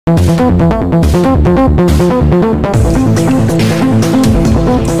Hey,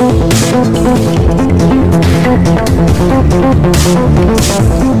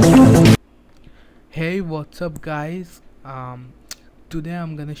 what's up guys? Today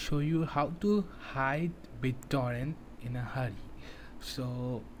I'm gonna show you how to hide Bittorrent in a hurry.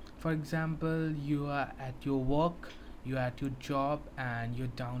 So for example, you are at your work, you're at your job, and you're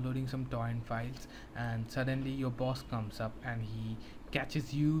downloading some torrent files, and suddenly your boss comes up and he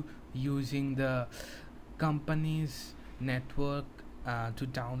catches you using the company's network to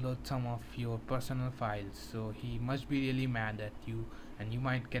download some of your personal files. So he must be really mad at you and you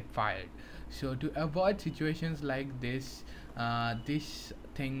might get fired. So to avoid situations like this, this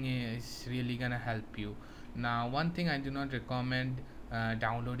thing is really gonna help you. Now, one thing I do not recommend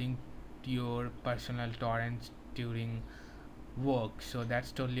downloading your personal torrents during work, so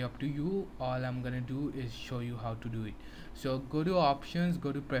that's totally up to you. All I'm gonna do is show you how to do it. So go to options,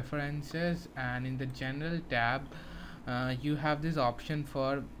 go to preferences, and in the general tab you have this option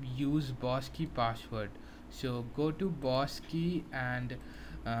for use boss key password. So go to boss key, and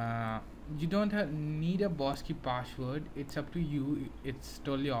you don't need a boss key password, it's up to you, it's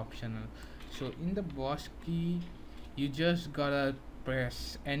totally optional. So in the boss key, you just gotta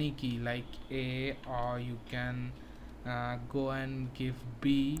press any key like A, or you can go and give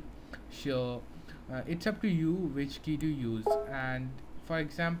B. So it's up to you which key to use. And for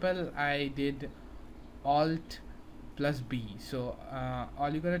example, I did Alt plus B. So all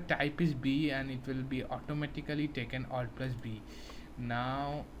you gotta type is B and it will be automatically taken Alt plus B.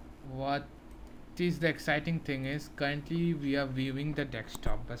 Now what is the exciting thing is, currently we are viewing the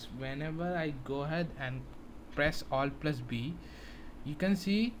desktop, but whenever I go ahead and press Alt plus B, you can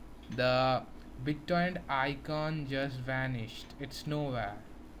see the Bittorrent icon just vanished. It's nowhere,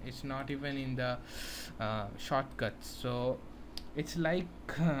 it's not even in the shortcuts. So it's like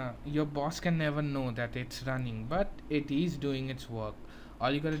your boss can never know that it's running, but it is doing its work.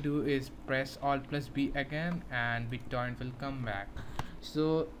 All you gotta do is press Alt plus B again and Bittorrent will come back.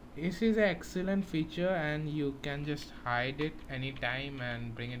 So this is an excellent feature, and you can just hide it anytime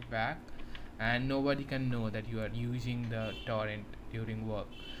and bring it back, and nobody can know that you are using the torrent during work.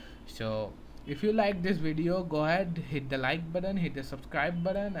 So if you like this video, go ahead, hit the like button, hit the subscribe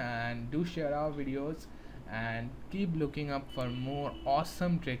button, and do share our videos, and keep looking up for more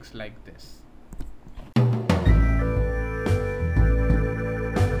awesome tricks like this.